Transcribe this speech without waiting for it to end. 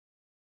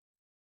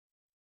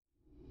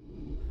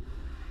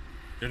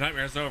Your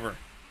nightmare's over.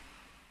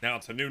 Now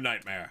it's a new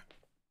nightmare.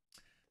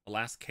 The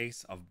last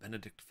case of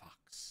Benedict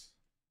Fox.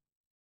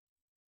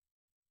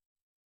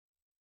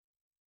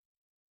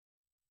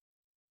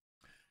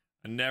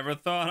 I never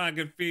thought I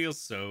could feel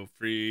so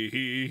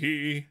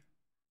free.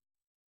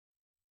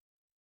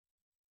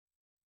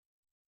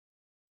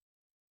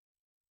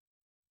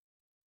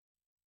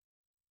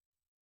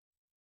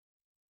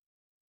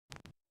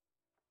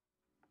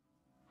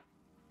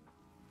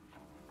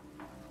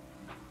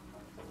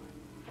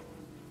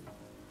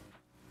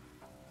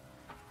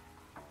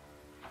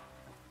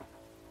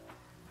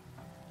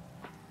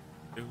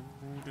 Do,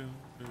 do,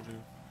 do, do.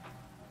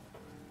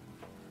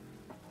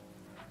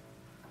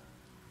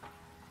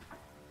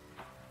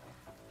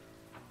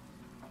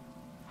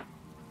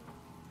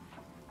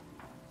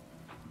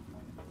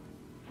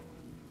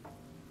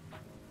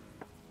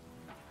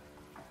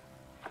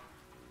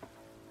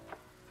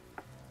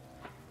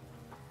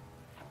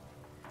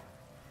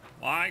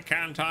 Why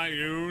can't I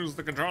use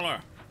the controller?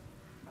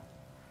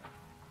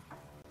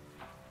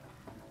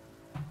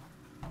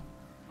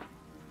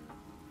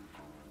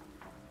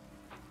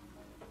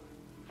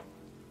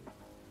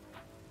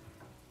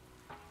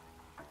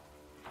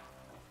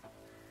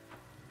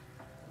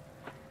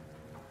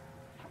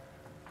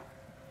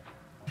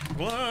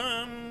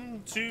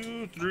 One,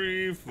 two,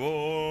 three,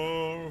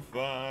 4,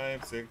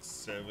 5, 6,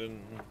 7.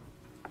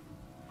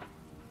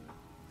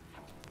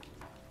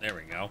 There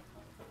we go.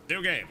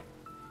 New game.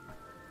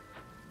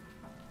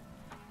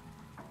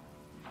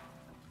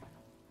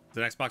 It's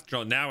an Xbox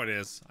controller. Now it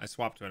is. I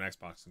swapped to an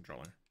Xbox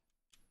controller.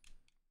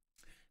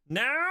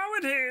 Now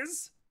it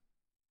is.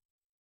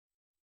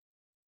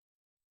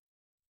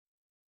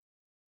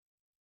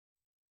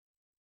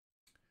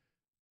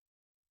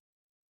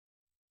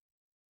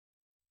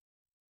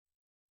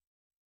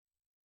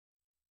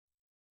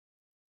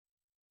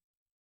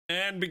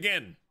 And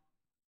begin.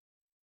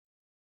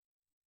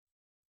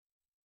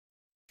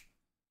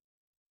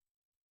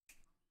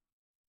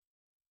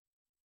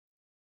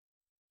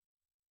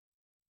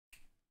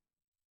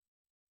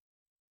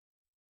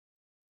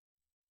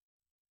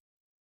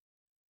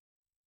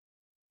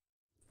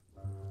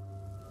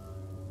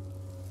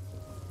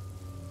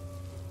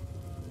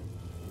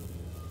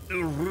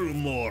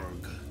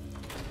 Morgue.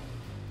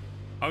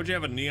 How would you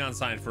have a neon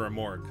sign for a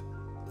morgue?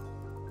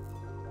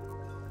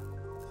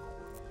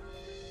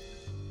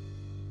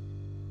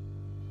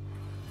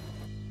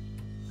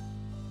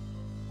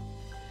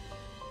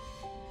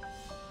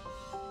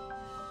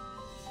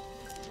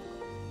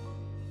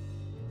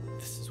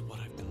 This is what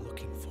I've been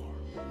looking for.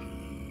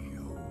 He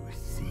who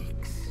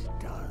seeks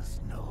does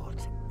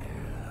not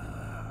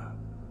err.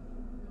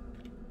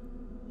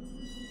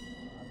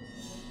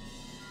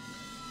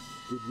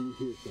 Did you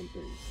hear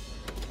something?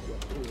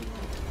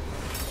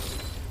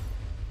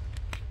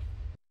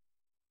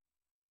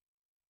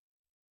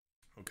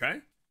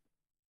 Okay.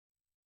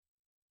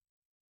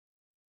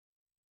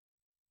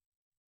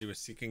 He was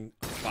seeking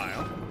a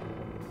file.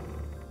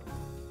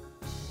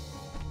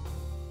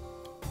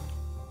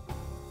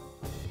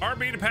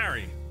 RB to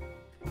parry.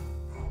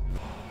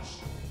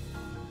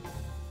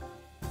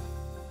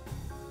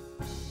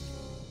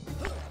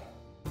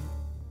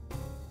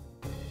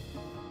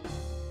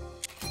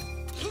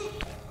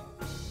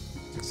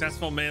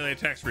 Successful melee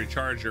attacks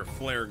recharge your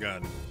flare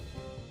gun.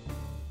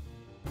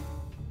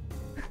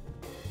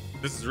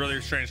 This is really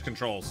strange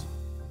controls.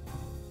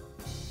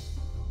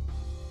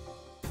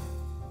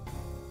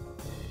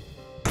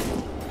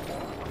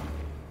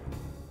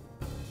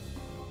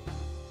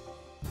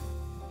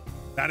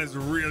 That is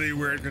really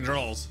weird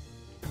controls.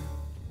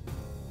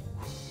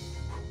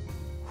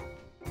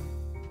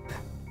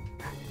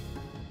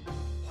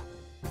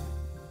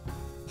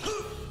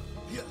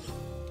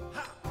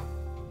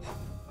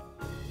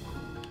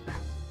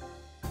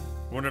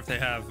 I wonder if they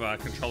have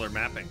controller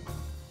mapping.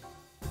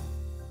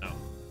 No.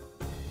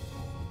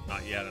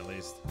 Not yet, at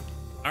least.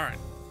 All right.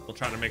 We'll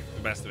try to make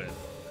the best of it.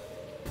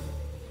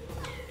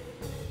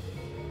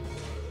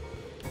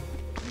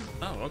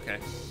 Oh, okay.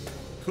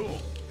 Cool.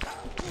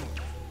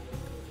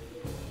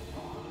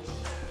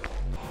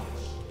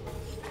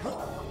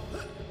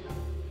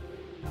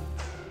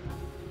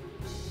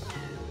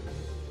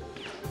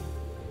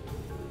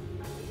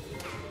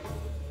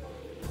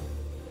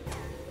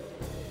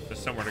 There's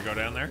somewhere to go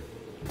down there.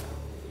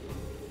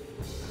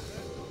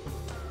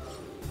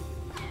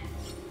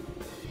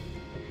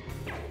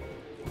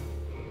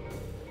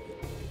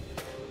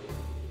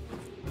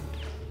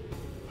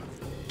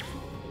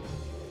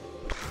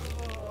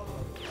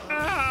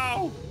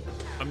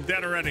 I'm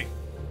dead already.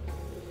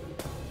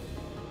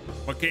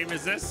 What game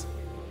is this?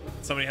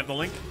 Somebody have the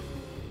link?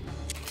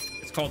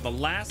 It's called The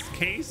Last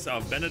Case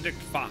of Benedict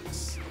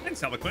Fox.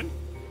 Thanks, Eloquent.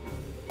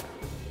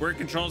 Weird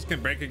controls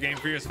can break a game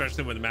for you,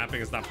 especially when the mapping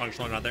is not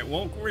functional or not there.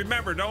 Well,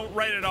 remember, don't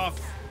write it off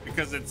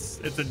because it's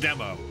a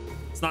demo.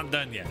 It's not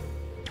done yet.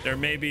 There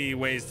may be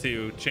ways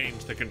to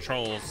change the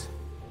controls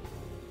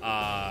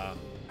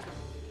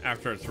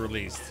after it's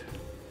released.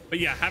 But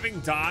yeah,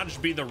 having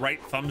dodge be the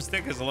right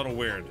thumbstick is a little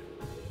weird.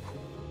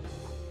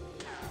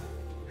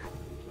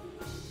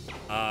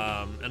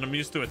 And I'm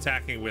used to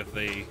attacking with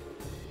the...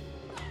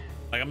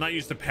 Like, I'm not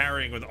used to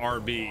parrying with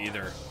RB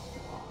either.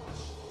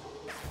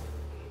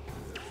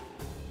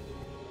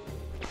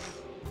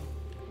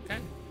 Okay.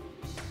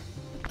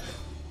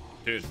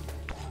 Dude.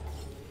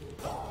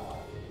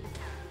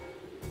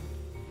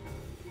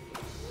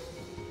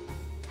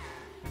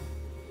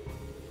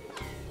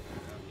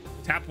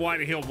 Tap Y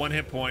to heal 1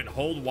 hit point.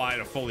 Hold Y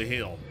to fully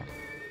heal.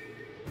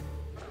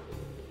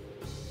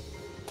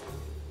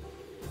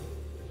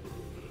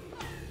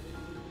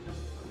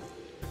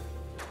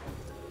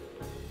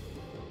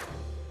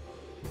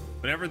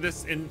 Whenever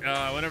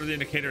the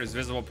indicator is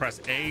visible, press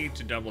A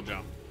to double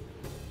jump.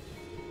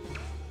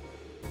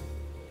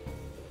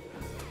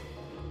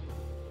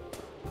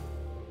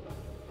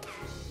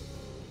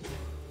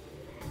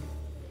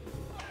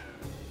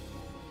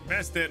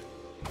 Missed it.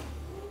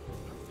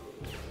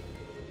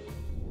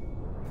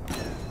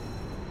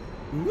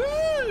 Woo!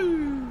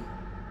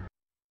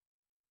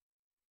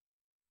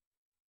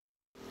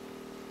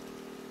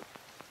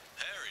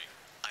 Harry,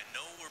 I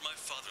know where my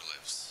father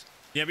lives.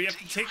 Yeah, but you have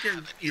to take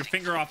your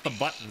finger off the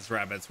buttons,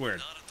 Rabbit. It's weird.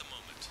 Not at the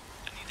moment.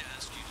 I need to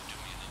ask you to do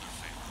me another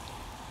favor.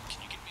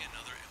 Can you get me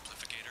another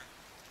amplificator?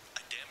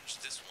 I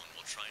damaged this one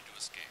while trying to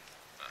escape.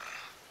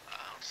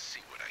 I'll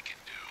see what I can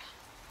do.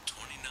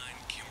 29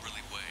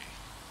 Kimberly Way,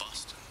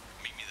 Boston.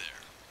 Meet me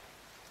there.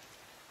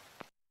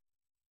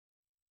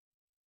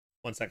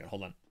 1 second,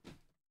 hold on.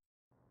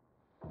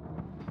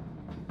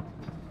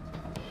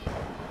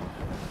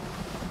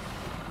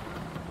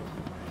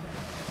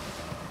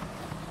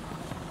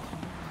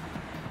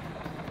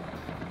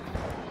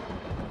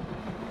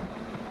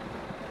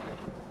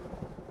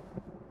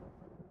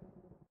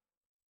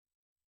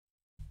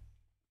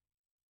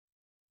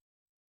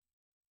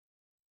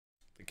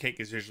 The cake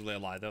is usually a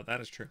lie, though.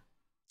 That is true.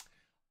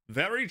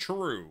 Very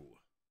true.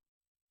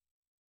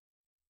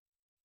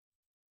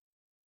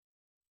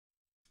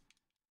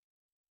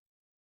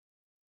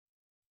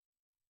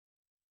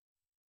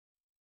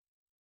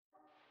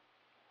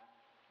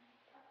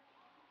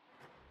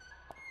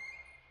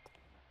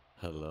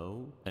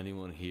 Hello?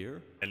 Anyone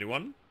here?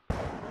 Anyone?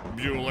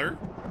 Bueller?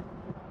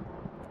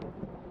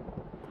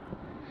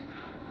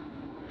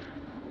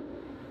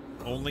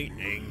 Only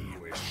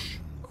anguish.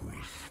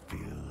 Anguish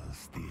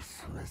fills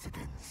this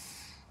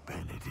residence,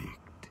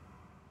 Benedict.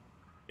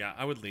 Yeah,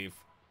 I would leave.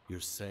 You're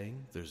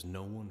saying there's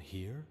no one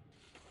here?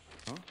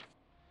 Huh?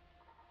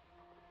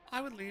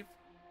 I would leave.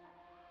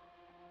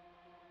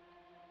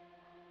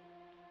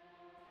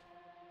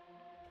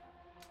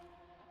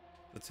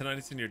 The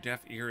tinnitus in your deaf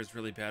ear is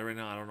really bad right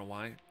now. I don't know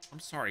why. I'm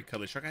sorry,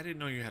 Cuddly Shark. I didn't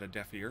know you had a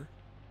deaf ear.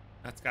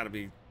 That's got to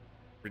be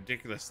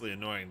ridiculously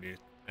annoying to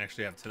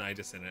actually have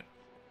tinnitus in it.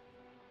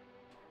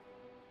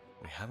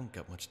 We haven't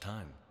got much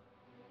time.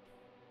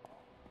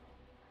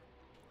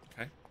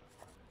 Okay.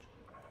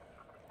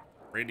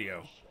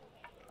 Radio.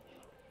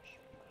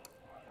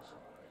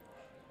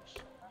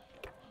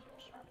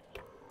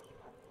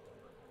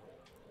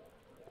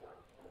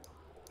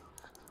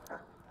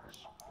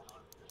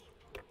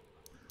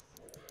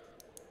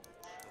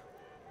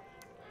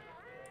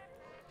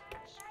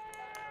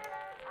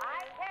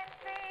 I can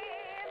see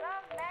the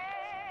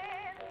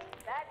man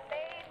that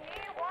made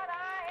me what I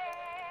am.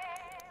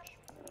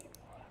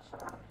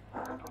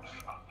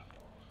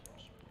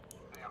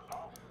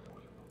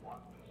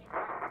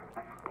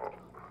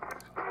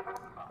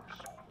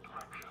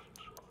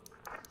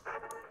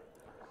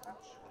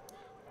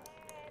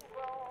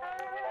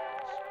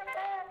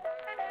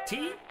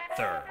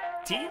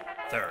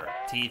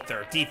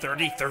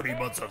 T30 30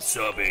 months of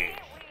subbing.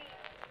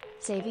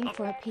 Saving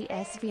for a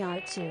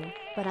PSVR 2,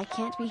 but I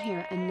can't be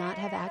here and not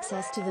have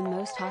access to the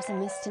most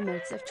awesomest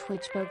emotes of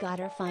Twitch. Bog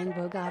Otter, find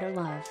Bog Otter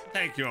love.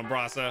 Thank you,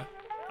 Ambrasa.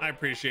 I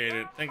appreciate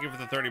it. Thank you for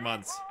the 30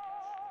 months.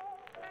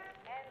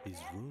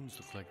 These runes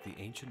look like the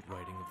ancient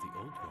writing of the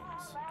old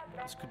ones.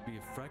 This could be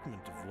a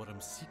fragment of what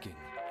I'm seeking.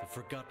 The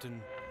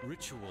forgotten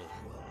ritual.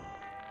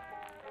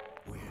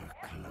 We're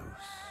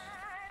close.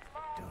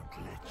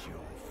 Don't let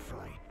your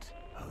fright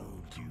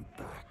hold you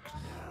back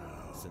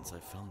now. Since I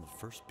found the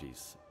first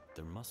piece,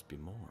 there must be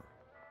more.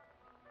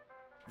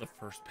 The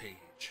first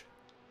page.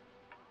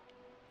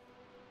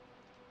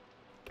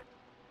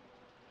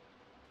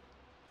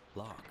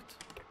 Locked.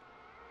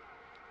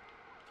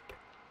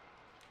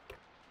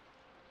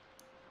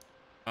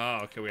 Oh,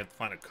 okay. We have to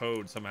find a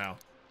code somehow.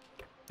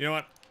 You know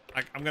what?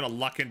 I'm going to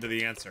luck into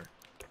the answer.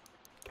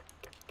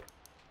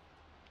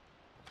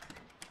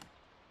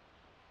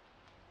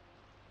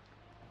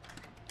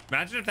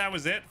 Imagine if that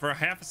was it. For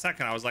half a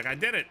second, I was like, I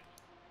did it.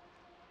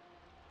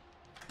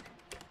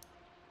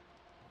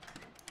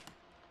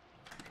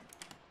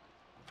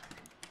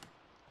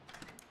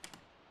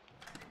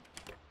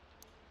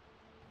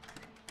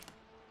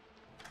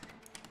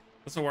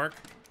 This will work.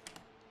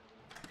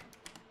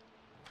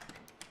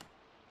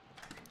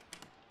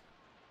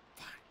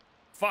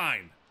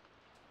 Fine.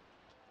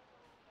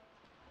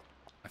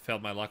 I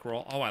failed my luck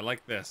roll. Oh, I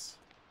like this.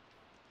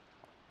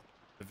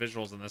 The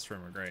visuals in this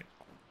room are great.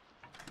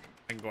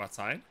 I can go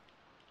outside?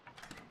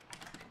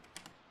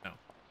 No.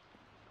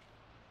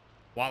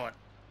 Wallet.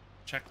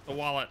 Check the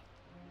wallet.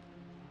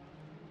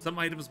 Some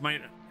items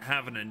might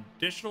have an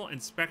additional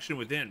inspection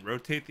within.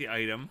 Rotate the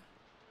item.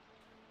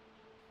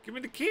 Give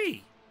me the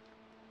key.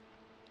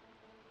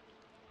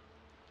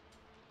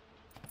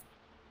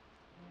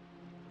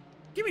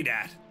 Give me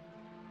that.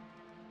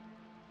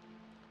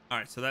 All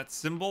right, so that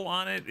symbol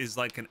on it is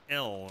like an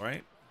L,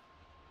 right?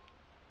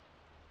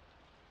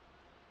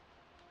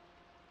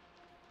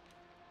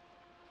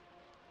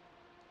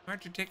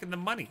 Aren't you taking the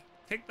money?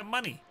 Take the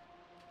money.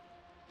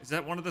 Is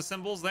that one of the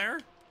symbols there?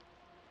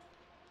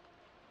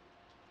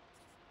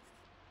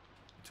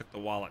 Took the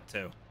wallet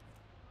too.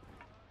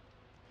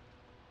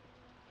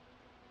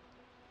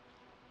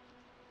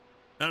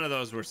 None of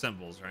those were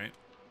symbols, right?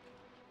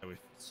 That we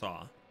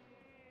saw.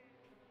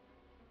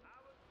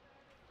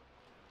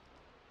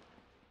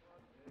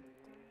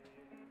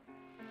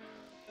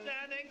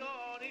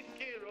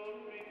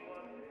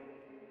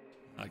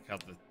 I like how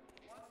the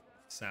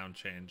sound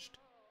changed.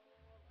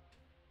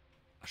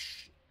 A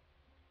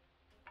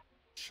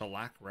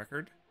shellac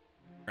record?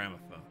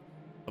 Gramophone.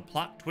 The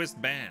Plot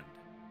Twist Band.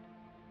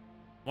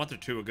 A month or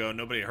two ago,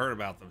 nobody heard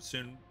about them.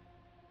 Soon,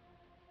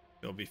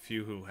 there'll be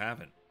few who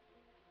haven't.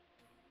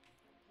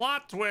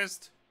 Plot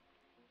twist!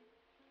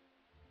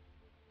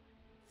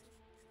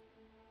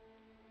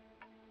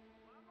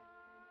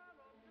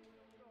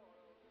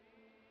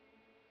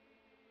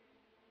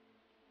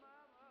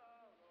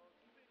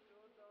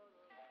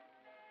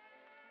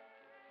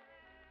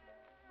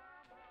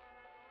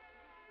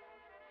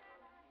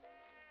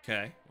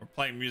 Okay, we're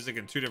playing music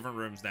in 2 different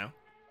rooms now.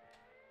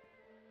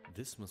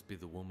 This must be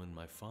the woman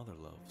my father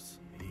loves.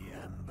 The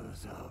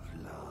embers of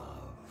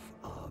love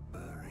are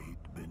buried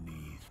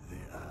beneath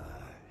the ash.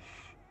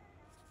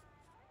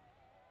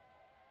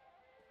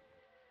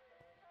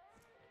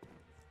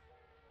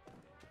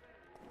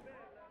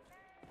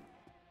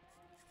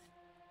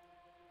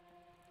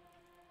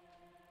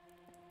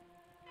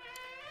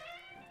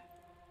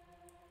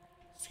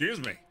 Excuse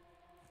me.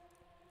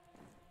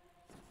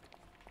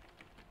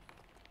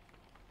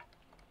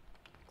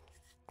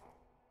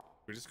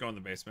 We just go in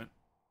the basement.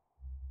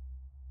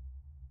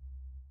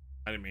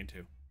 I didn't mean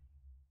to.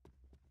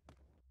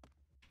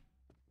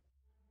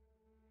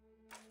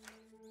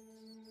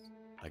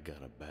 I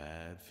got a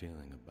bad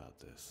feeling about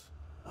this.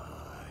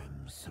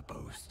 I'm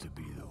supposed to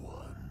be the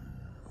one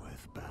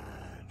with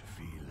bad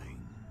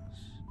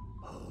feelings.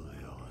 Pull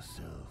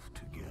yourself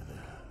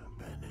together,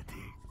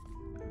 Benedict.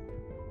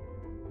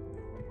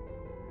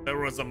 There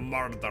was a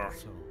murder.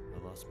 So,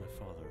 I lost my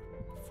father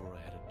before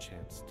I had a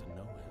chance to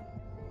know him.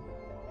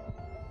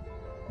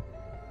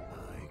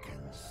 I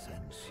can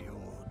sense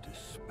your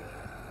despair,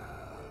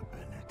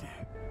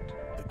 Benedict.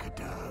 The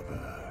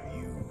cadaver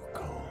you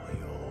call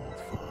your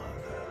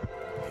father.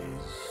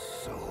 His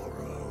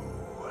sorrow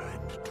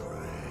and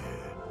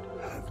dread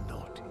have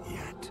not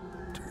yet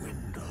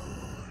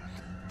dwindled.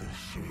 The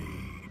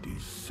shade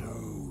is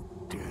so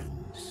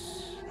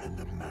dense and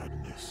the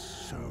madness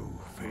so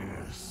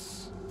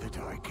fierce that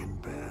I can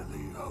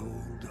barely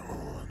hold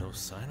on. No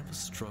sign of a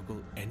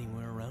struggle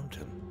anywhere around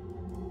him.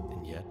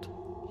 And yet,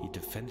 he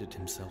defended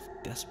himself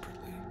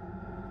desperately.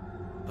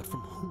 But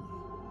from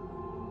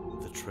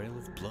whom? The trail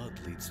of blood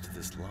leads to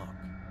this lock.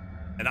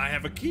 And I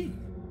have a key.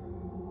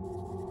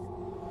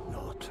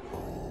 Not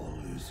all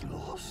is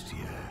lost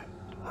yet.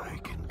 I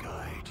can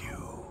guide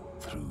you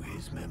through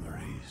his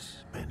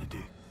memories,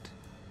 Benedict.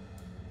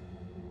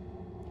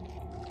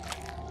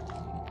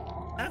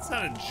 That's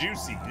not a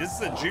juicy. This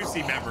is a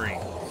juicy memory.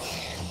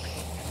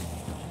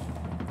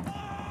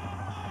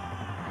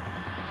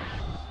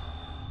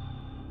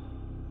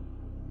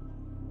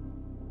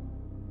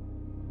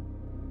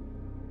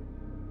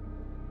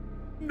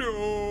 No.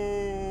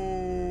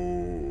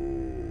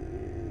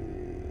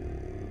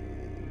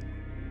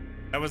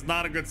 That was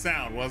not a good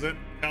sound, was it,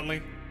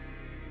 Conley?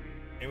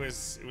 It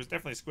was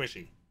definitely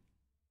squishy.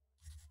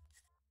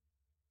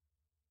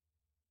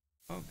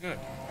 Oh, good.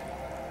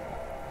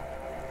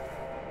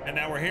 And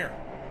now we're here.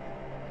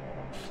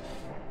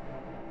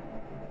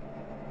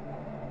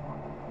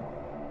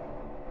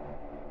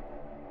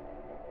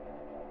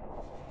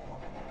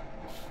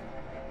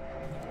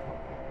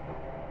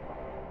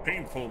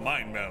 Painful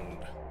mind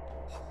meld.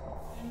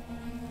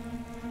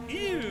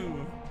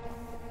 Ew.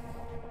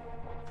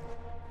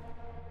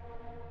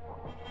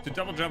 The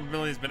double jump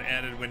ability has been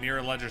added when near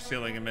a ledge or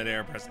ceiling in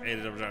midair. Press A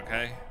to double jump.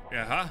 Okay.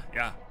 Yeah. Huh.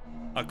 Yeah.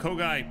 A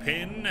Kogai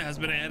pin has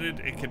been added.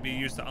 It can be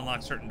used to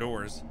unlock certain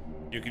doors.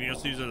 You can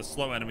also use it to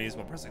slow enemies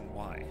while pressing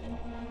Y.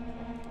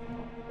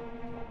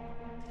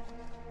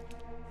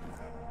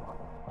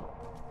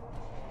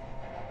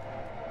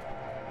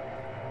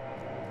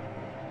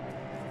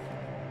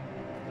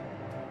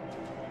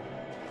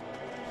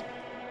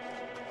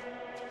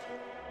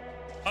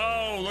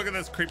 Oh, look at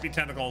those creepy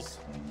tentacles.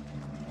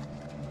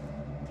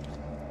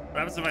 What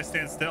happens if I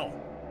stand still?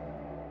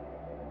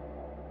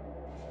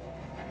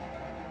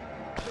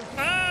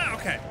 Ah,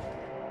 okay.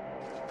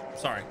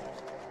 Sorry.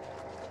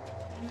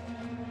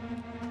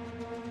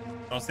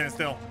 Don't stand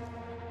still.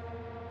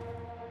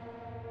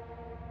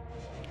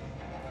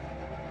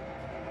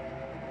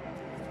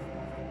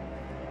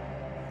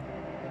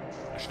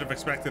 Should have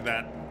expected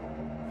that.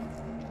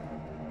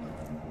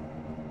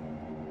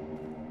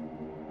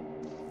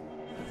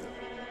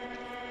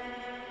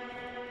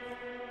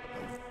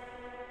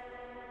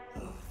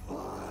 A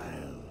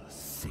vile,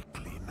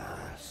 sickly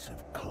mass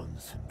of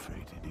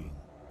concentrated ink,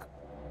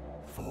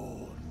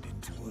 formed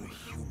into a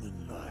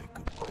human-like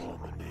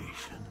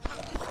abomination,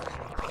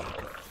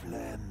 like a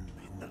phlegm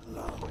in the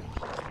lung.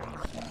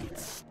 It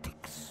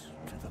sticks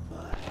to the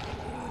mind.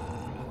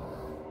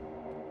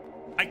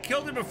 I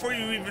killed it before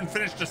you even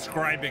finished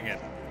describing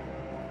it.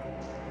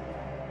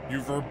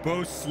 You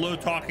verbose,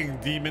 slow-talking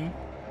demon.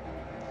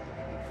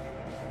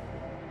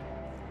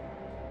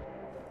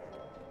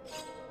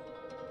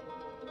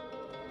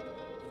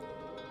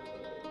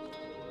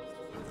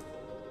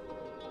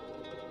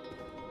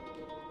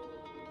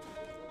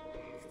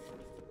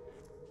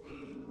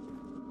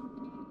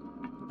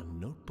 A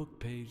notebook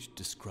page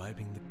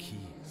describing the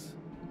keys.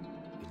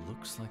 It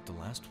looks like the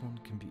last one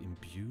can be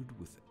imbued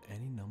with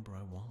any number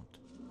I want.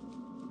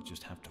 I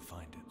just have to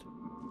find it.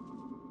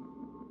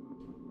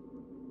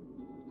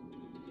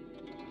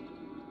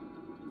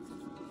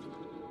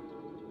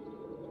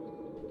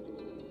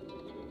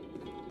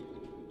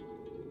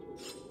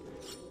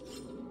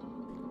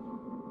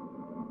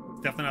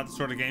 Definitely not the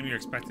sort of game you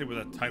expected with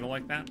a title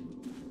like that.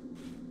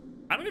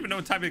 I don't even know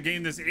what type of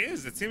game this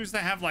is. It seems to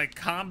have like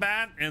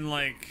combat and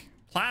like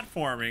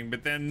platforming,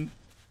 but then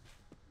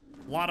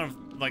a lot of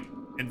like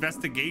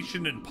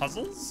investigation and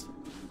puzzles.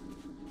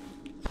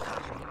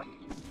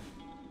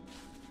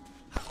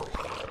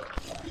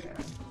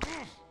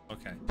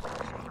 Okay.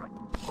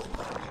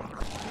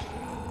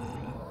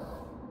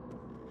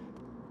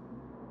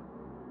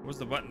 What's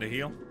the button to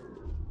heal?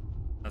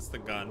 That's the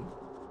gun.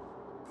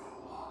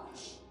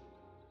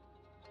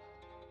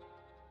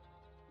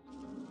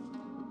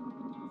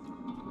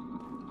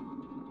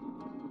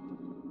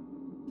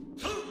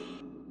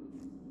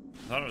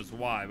 I thought it was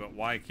Y, but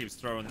Y keeps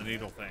throwing the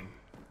needle thing.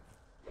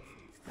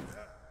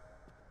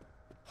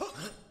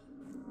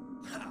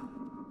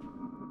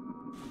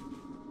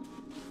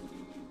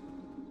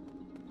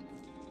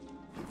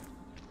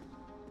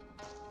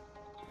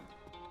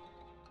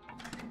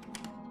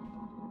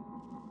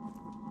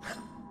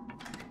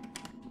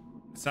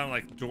 It sounded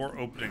like door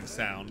opening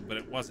sound, but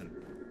it wasn't.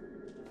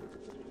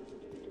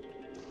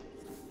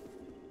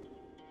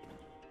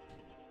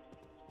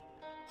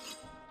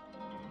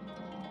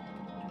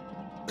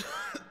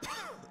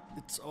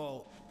 It's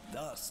all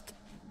dust.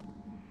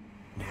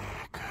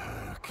 Nec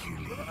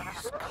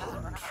Hercules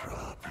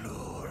contra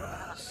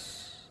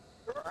plurus.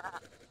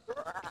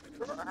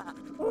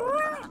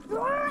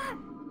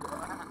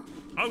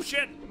 Oh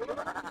shit!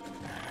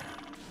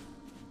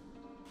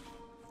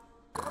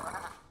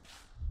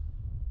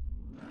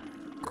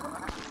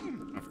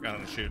 I forgot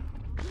how to shoot.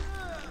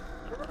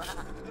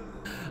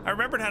 I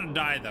remembered how to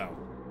die though.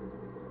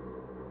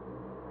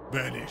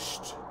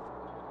 Banished.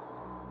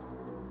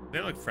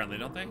 They look friendly,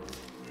 don't they?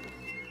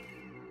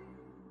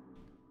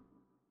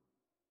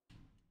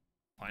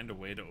 Find a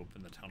way to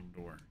open the tunnel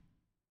door.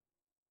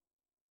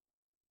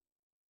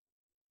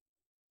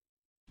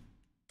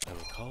 I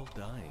recall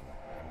dying,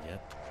 and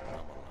yet I'm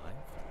alive.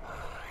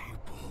 I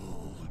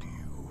pulled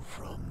you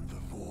from the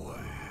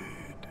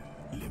void.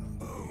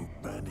 Limbo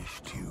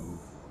banished you,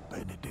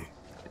 Benedict.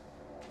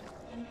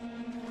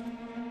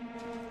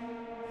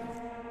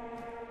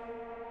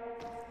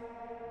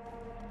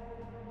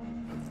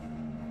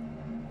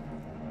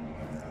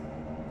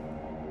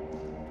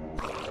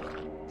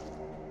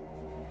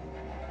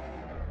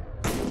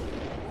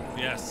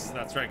 Yes,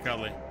 that's right,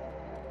 Cuddly.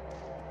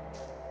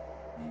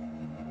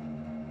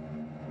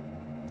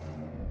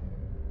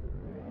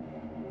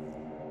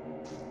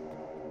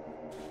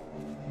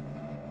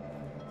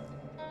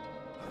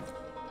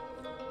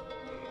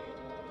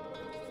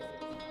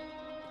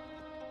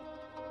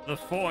 The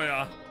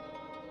foyer.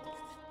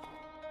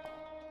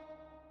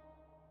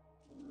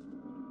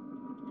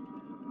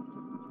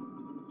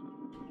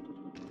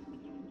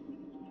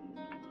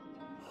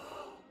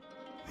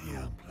 The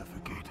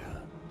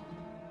amplificator.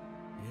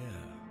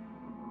 Yeah.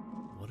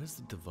 What is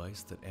the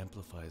device that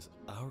amplifies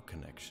our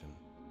connection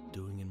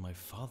doing in my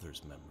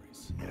father's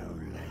memories? No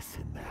less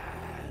in the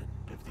hand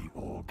of the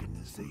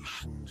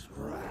organization's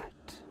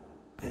rat,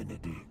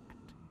 Benedict.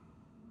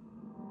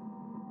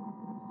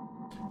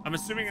 I'm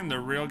assuming in the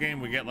real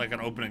game we get like an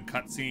opening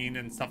cutscene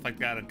and stuff like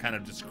that and kind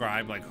of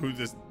describe like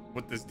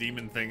what this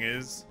demon thing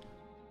is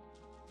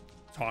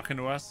talking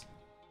to us.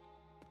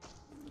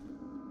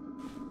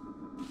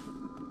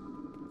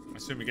 I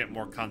assume we get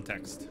more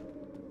context.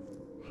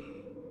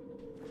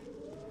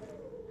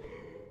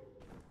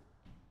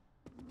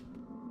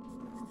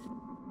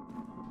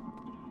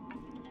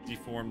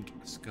 Deformed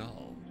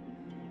skull.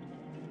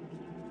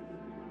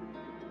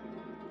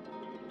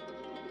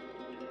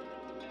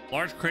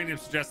 Large cranium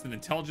suggests an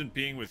intelligent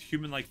being with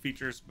human-like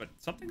features, but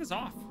something is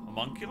off.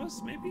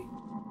 Homunculus, maybe?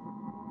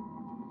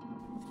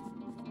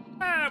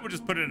 We'll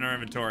just put it in our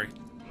inventory.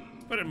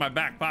 Put it in my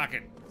back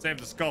pocket. Save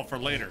the skull for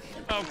later.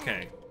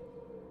 Okay.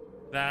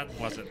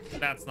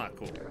 That's not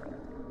cool.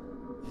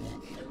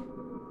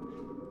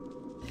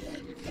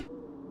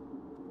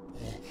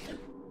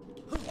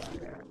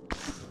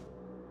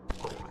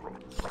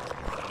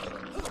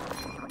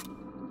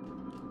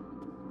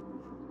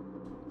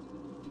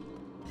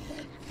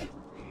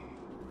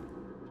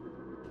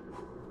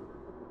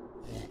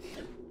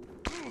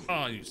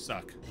 Oh, you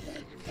suck.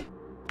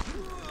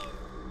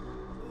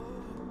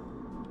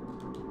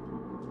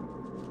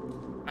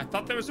 I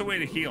thought there was a way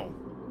to heal,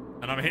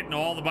 and I'm hitting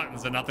all the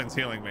buttons and nothing's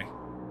healing me.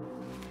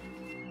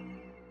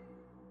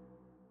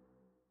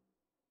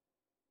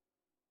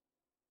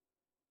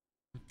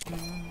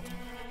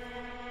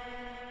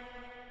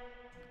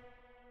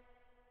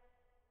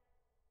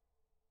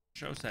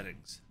 Show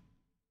settings.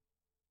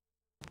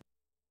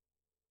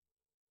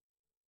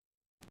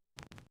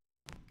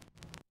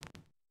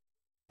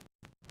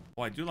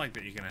 Well, I do like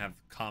that you can have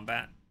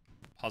combat,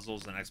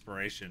 puzzles, and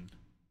exploration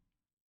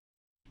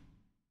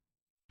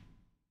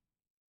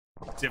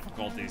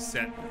difficulties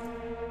set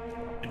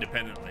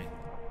independently.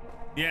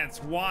 Yeah,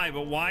 it's Y,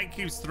 but Y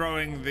keeps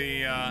throwing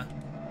the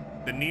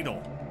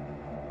needle,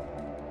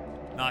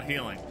 not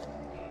healing.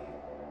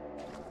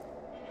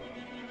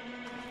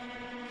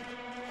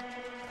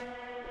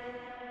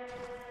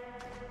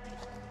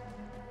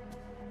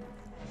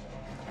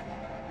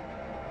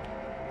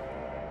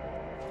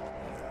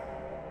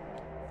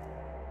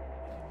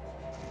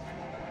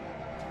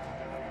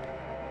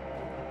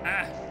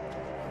 Ah.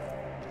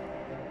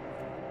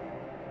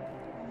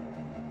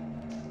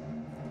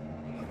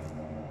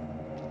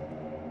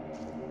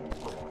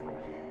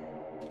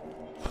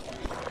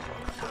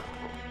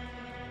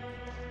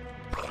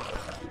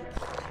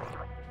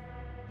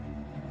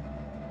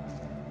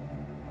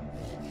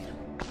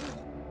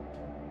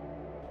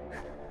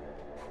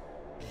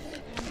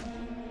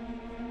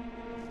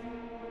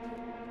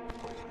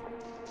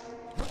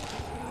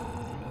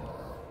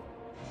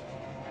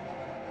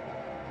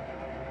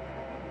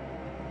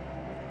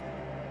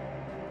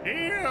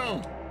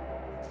 Heal!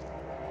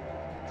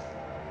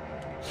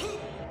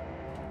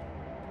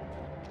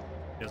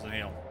 Doesn't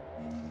heal.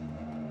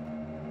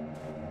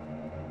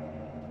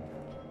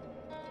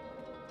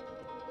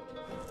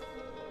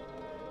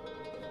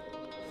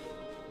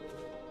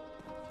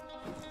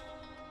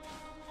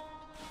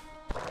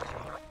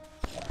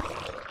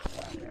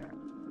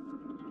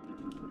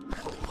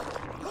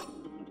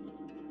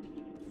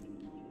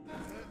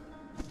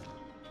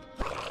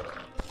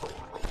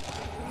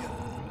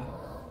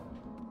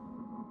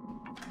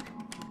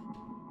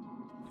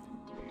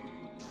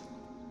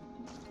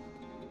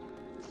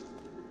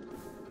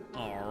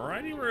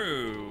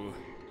 Alrighty-roo.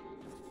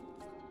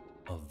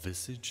 A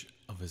visage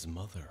of his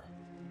mother.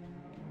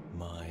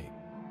 My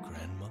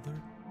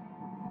grandmother?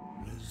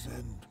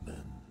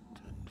 Resentment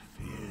and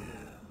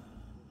fear.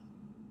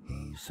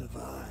 He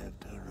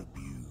survived her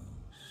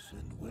abuse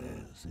and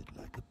wears it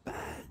like a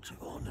badge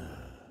of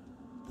honor.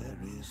 There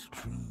is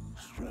true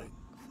strength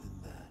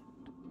in that.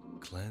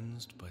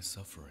 Cleansed by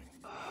suffering.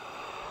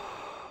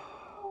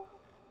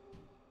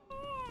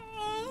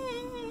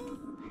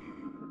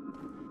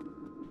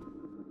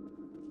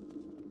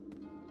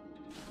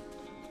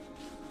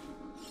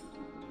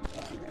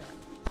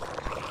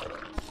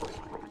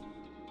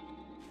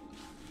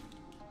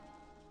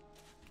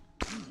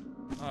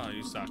 Oh,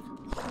 you suck.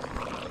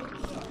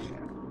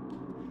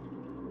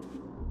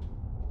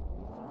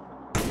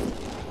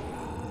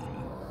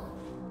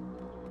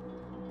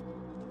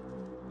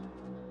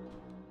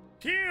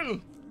 Kill!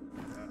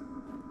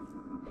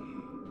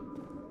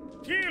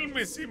 Kill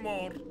me,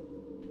 Seymour!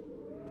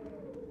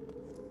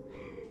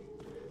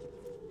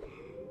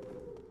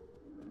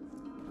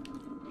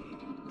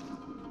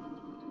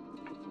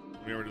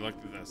 We already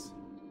looked at this.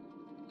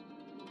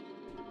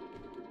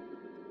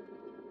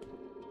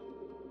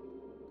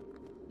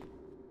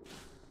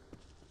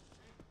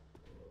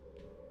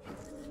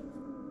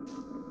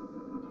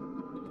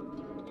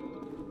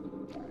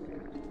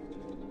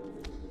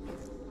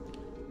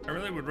 I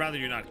really would rather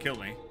you not kill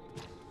me.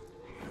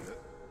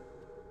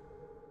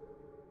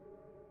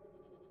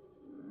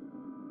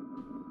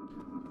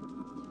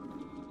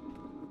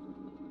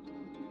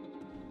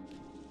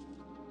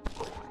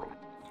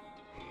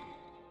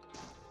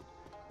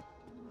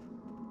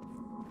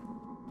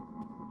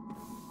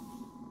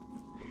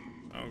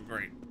 Oh,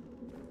 great.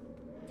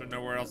 Is there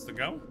nowhere else to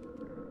go?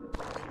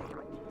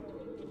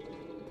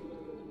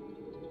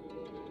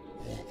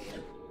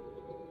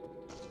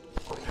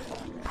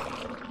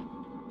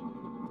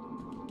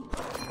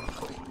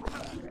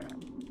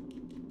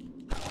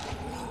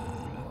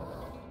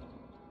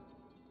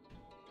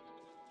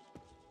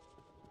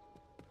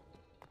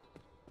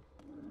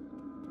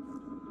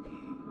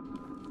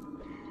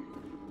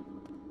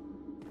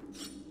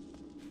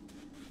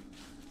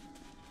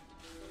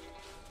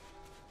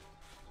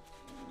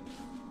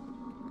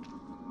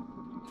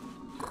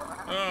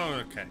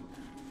 Oh, okay.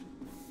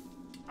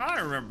 I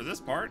remember this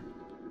part.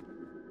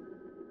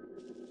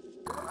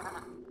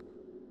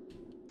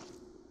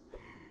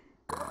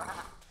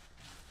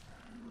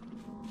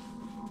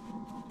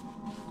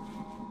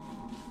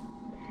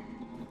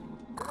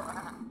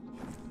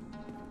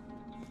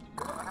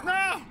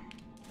 No!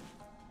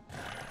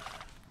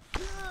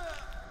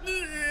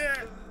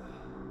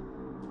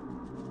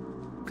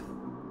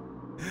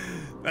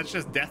 That's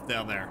just death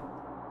down there.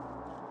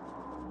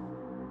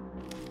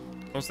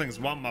 Those things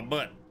want my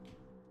butt.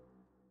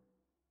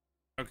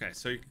 Okay,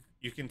 so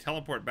you can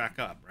teleport back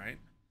up, right?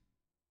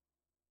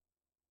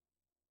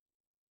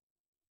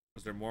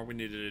 Was there more we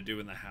needed to do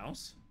in the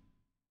house?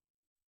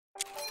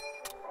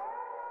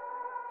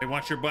 They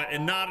want your butt,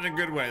 and not in a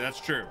good way. That's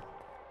true.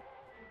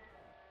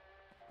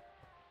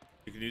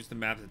 You can use the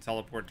map to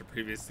teleport to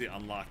previously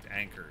unlocked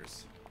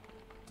anchors.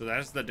 So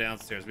that's the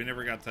downstairs. We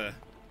never got to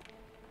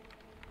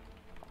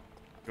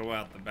go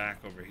out the back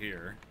over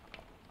here.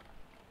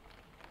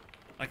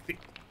 Like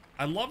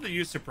I love the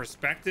use of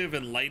perspective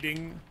and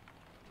lighting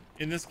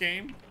in this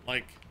game.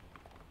 Like,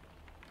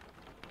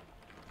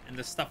 and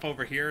the stuff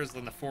over here is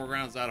when the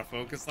foreground's out of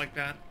focus like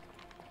that.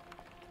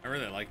 I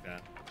really like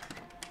that.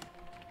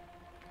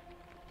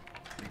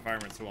 The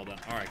environment's so well done.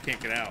 All right, can't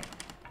get out.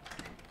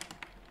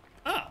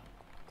 Oh,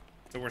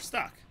 so we're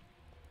stuck.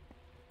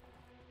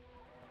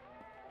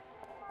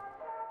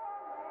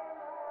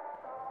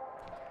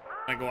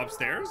 Can I go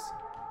upstairs?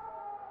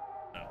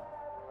 No.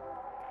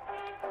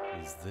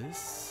 Is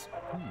this?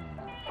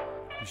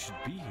 You should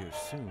be here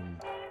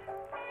soon,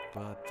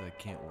 but I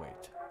can't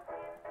wait.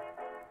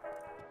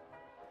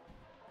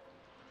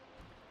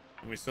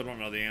 And we still don't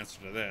know the answer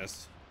to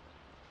this.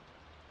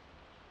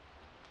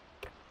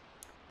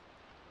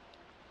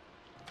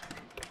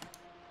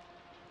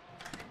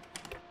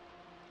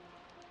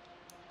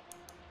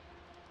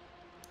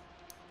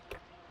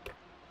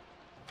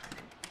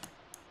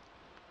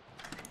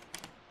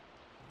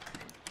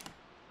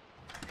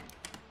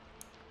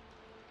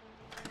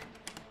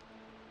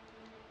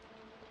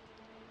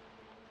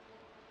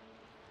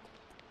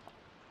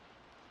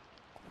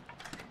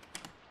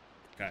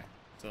 Okay,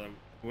 so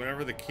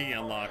whatever the key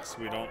unlocks,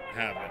 we don't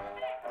have it.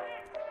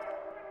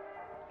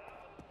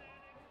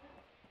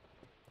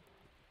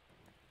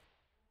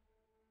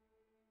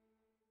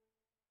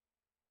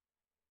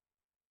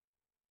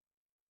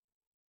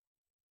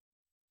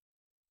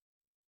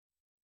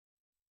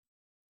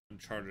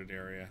 Uncharted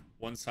area,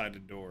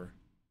 one-sided door.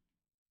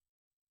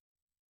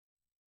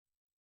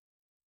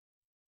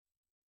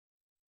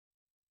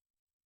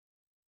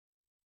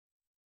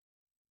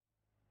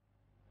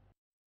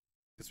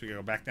 Guess we gotta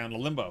go back down to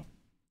limbo.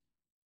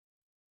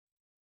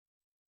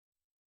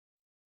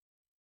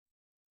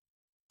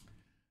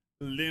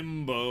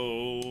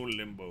 Limbo.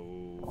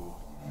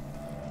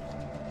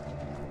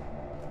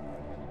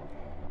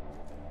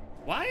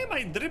 Why am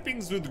I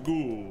drippings with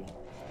goo?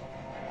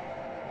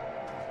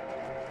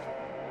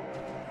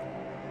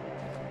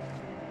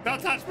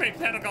 Don't touch me,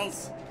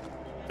 tentacles!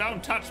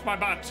 Don't touch my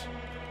butt!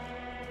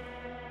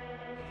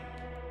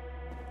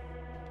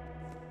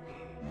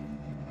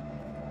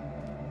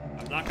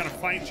 I'm not gonna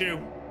fight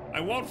you.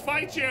 I won't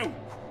fight you!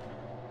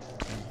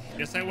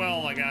 Yes, I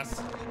will, I guess.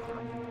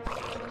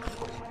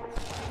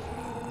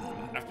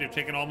 After you've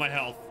taken all my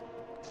health.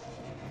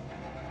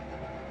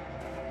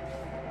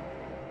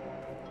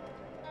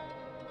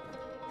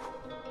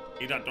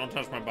 Don't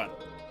touch my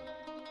butt.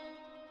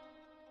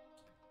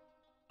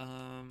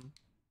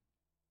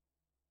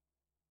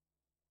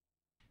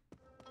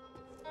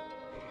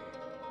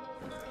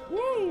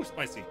 Woo!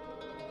 Spicy.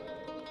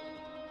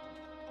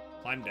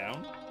 Climb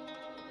down.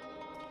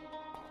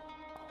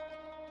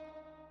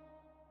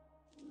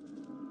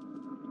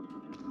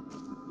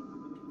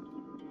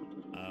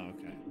 Oh,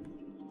 okay.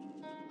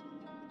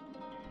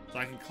 So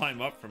I can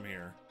climb up from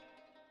here.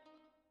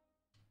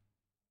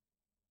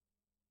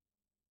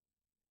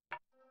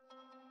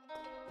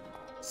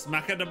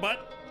 Smack at the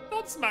butt?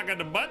 Don't smack at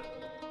the butt.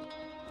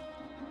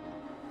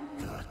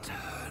 The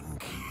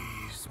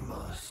turnkeys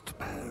must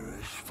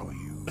perish for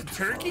you. The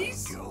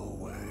turkeys? To find your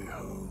way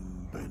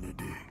home,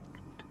 Benedict.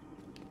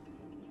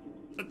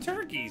 The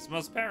turkeys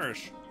must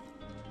perish.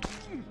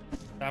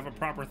 To have a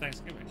proper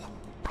Thanksgiving.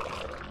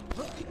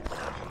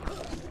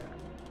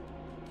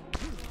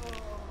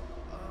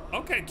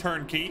 Okay,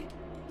 turnkey.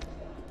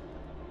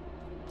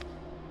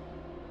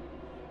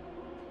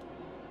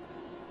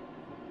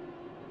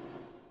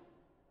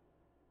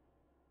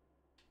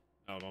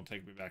 No, don't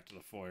take me back to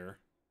the foyer.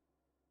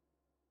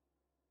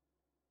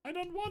 I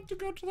don't want to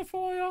go to the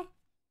foyer.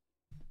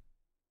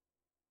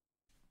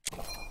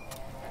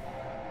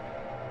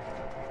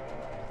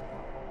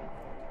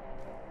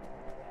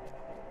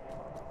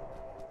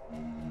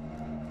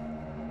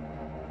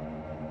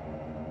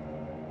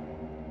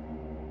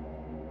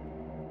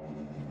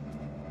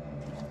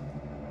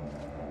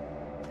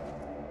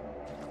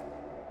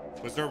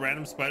 Was there a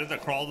random spider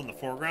that crawled in the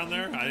foreground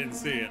there? I didn't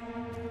see it.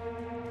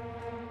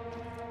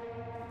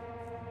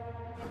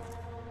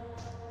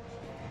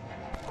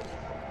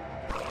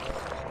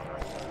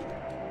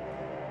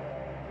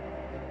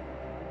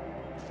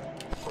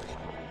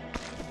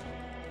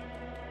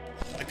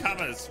 The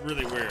combat is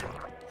really weird.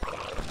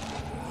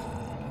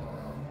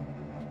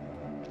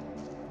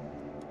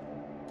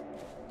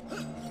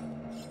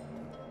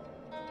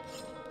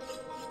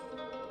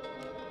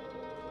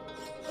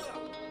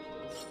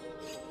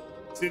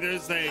 See,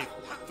 there's a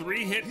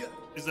 3-hit,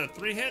 is it a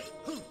 3-hit?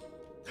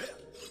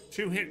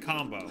 2-hit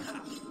combo.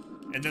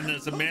 And then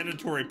there's a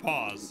mandatory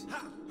pause.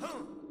 I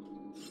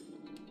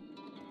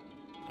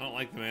don't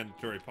like the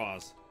mandatory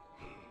pause.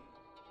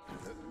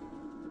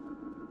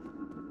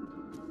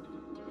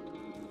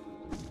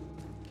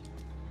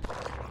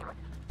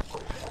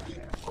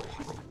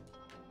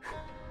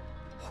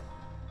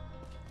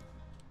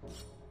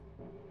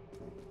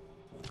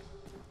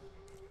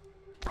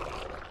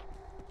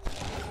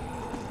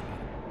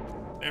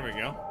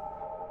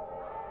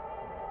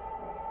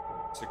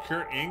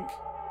 Procure ink.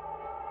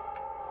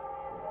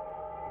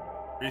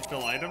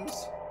 Refill items.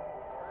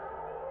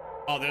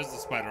 Oh, there's the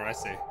spider. I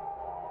see.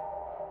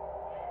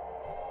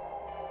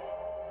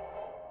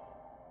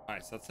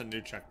 Alright, so that's a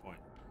new checkpoint.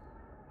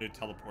 New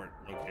teleport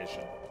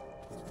location.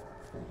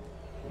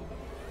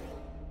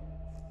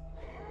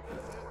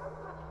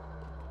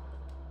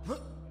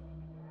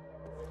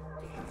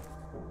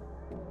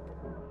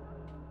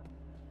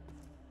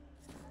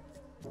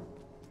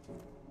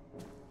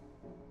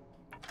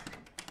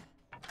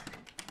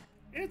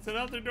 It's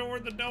another door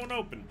that don't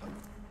open.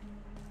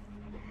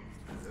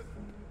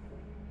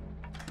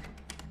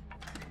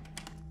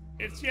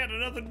 It's yet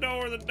another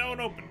door that don't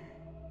open.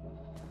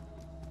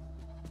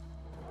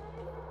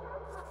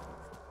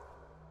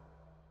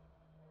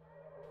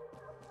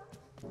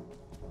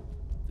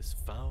 This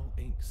foul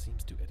ink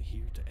seems to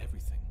adhere to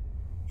everything.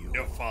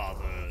 Your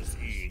father's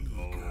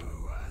ego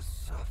has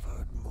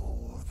suffered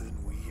more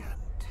than we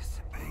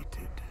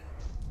anticipated.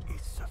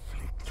 It's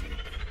afflicted,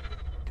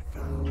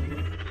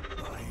 devoured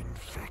by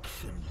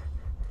infection,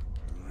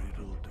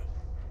 riddled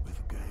with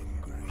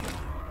gangrene,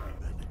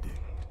 Benedict.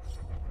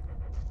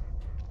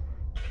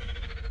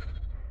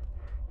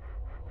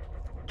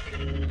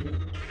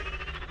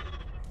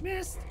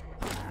 missed.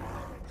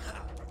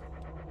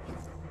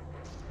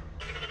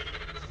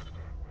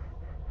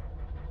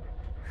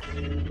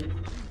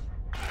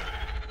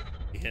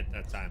 He hit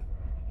that time.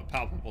 A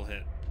palpable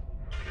hit.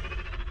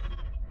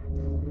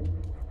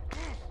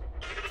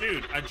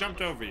 Dude, I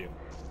jumped over you.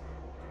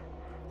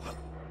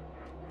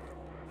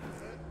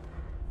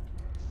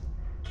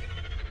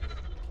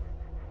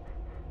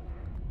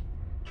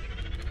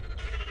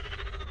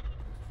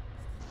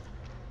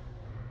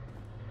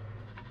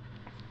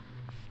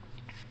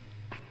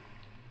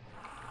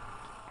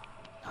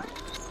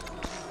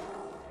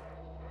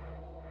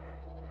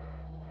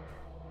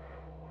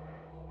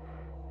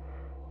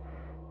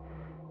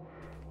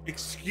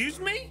 Excuse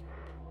me?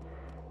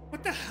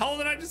 What the hell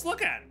did I just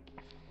look at?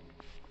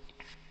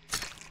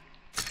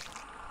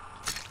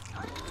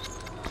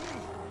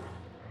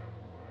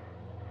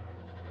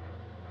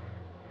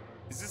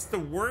 Is this the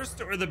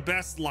worst or the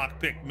best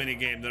lockpick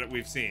minigame that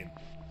we've seen?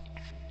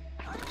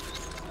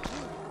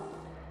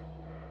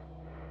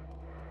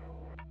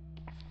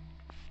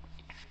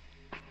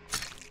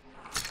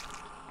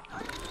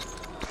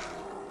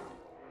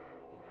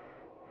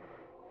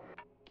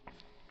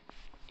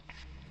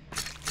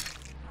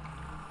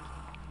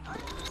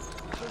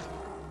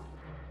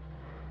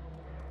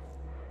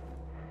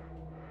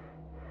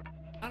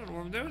 I don't know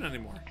what I'm doing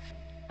anymore.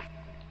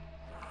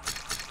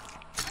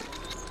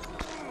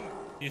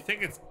 You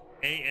think it's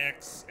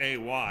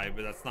AXAY,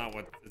 but that's not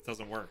what, it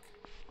doesn't work.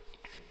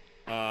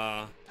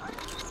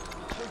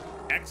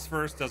 X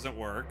first doesn't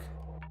work.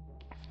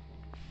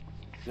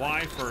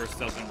 Y first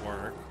doesn't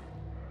work.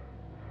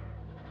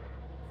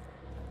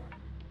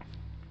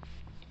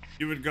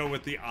 You would go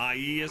with the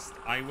I-wist.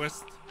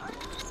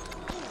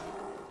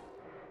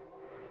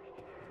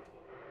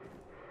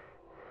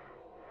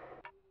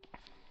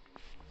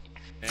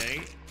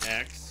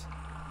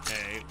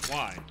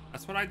 A-X-A-Y.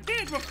 That's what I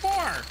did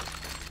before.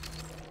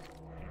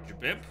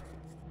 Jabib.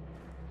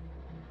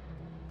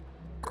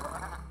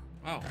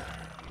 Oh.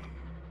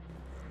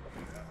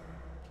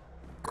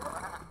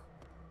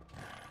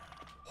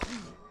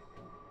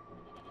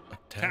 A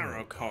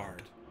Tarot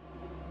card.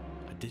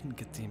 I didn't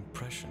get the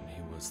impression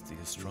he was the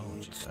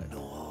astrology It's type.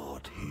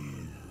 not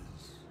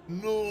his.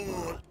 No.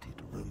 But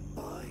it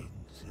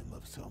reminds him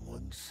of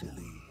someone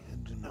silly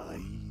and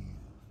naive.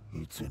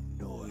 It's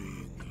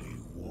annoyingly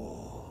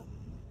warm.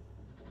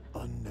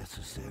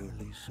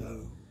 Unnecessarily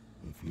so,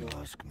 if you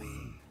ask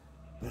me,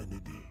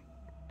 Benedict.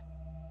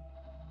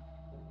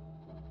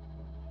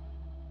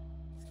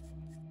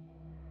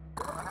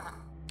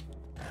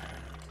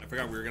 I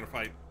forgot we were gonna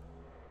fight.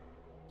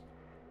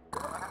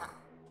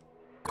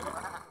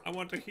 I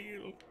want to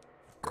heal.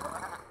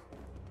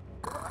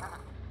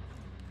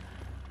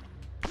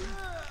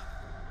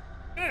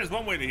 There's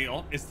one way to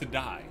heal, is to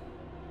die.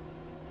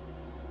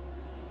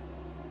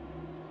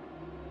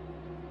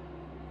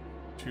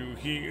 To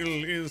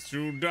heal is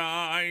to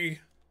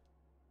die.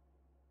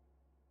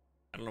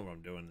 I don't know what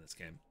I'm doing in this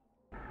game.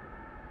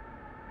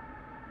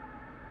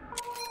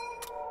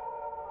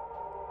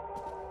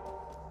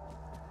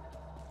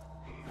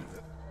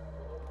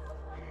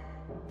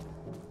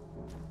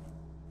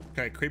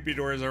 Okay, creepy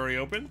door is already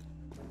open.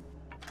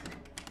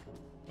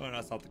 Oh, no,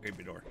 that's not the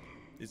creepy door.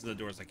 These are the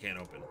doors I can't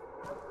open.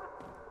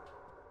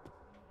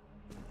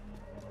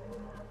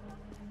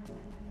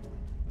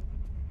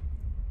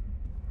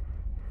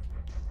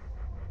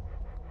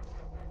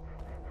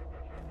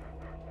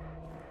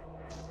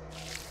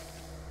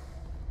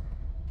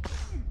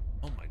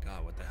 Oh my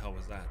god, what the hell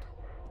was that?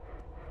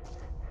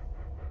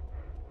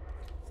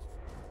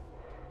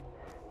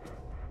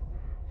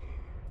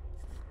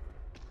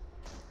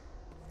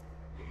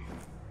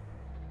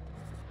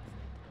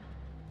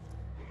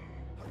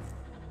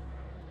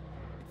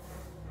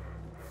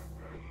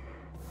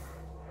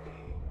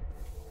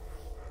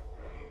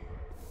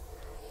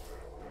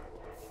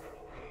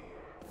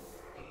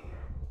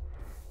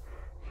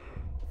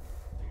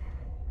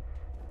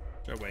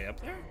 They're way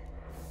up there.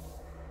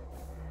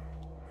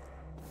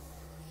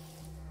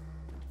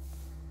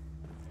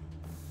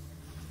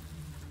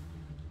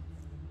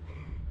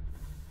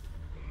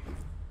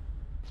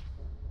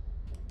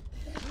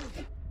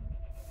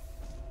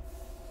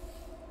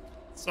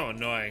 So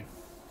annoying.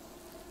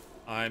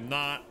 I'm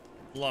not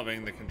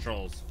loving the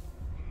controls.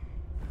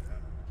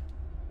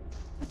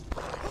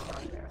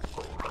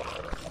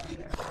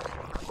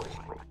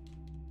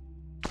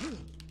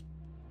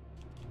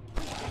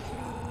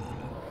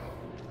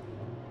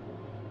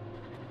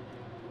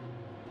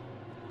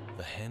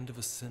 The hand of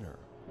a sinner,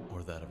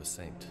 or that of a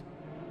saint,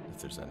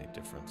 if there's any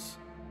difference.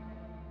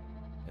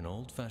 An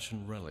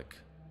old-fashioned relic,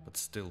 but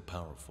still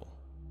powerful.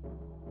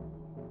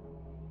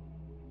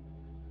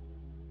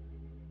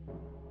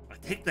 I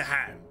take the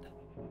hand.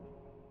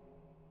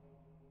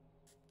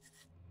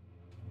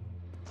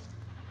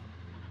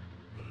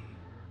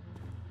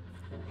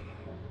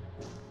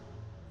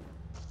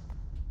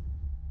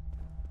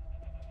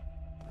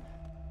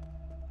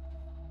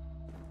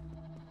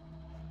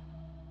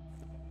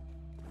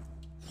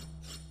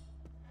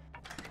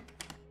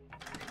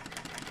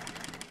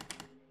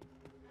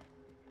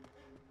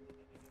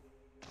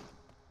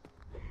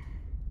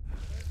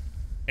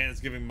 And it's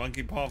giving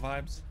monkey paw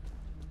vibes.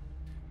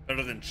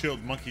 Better than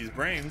chilled monkey's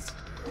brains.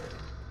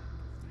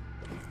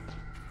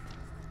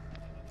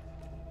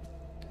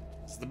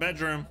 It's the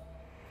bedroom.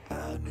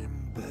 An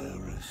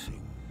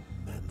embarrassing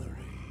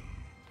memory,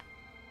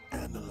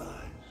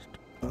 analyzed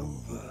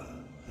over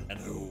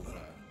and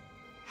over.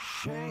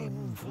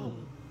 Shameful,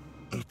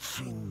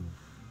 itching,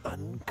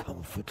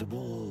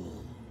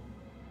 uncomfortable,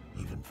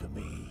 even for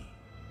me.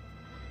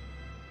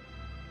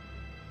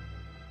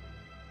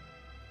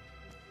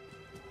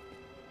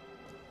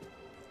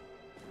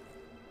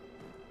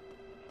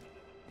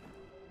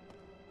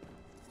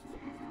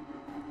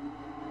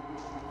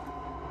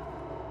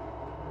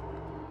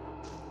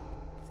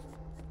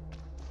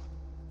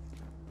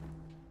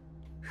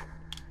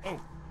 Oh,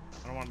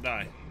 I don't want to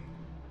die.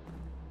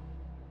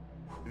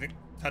 You think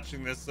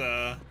touching this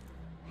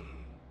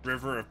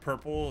river of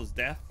purple is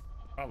death?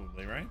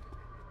 Probably, right?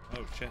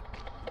 Oh shit.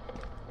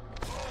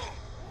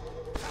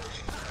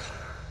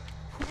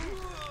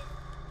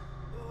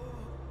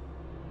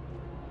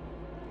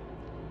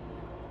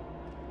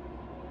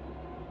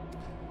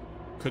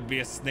 Could be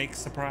a snake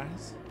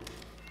surprise.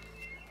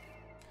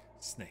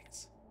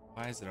 Snakes.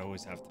 Why does it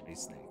always have to be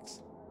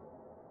snakes?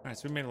 All right,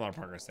 so we made a lot of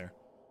progress there.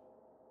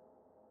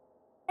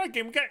 All right,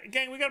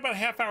 gang, we got about a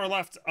half hour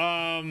left.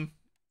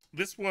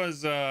 This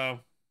was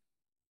what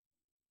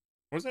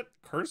was it?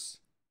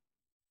 Curse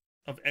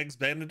of Eggs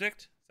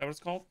Benedict? Is that what it's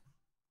called?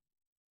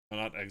 No,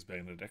 not Eggs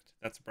Benedict.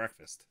 That's a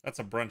breakfast. That's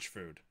a brunch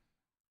food.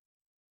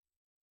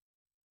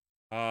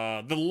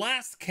 The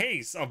last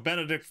case of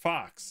Benedict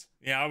Fox.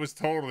 Yeah, I was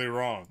totally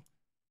wrong.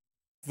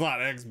 It's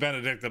not Eggs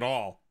Benedict at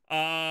all. We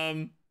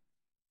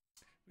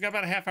got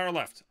about a half hour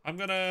left. I'm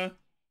gonna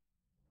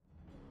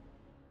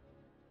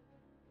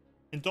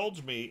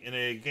indulge me in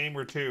a game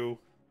or two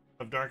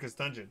of Darkest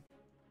Dungeon.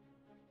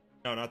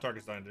 No, not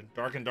Darkest Dungeon.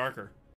 Dark and Darker.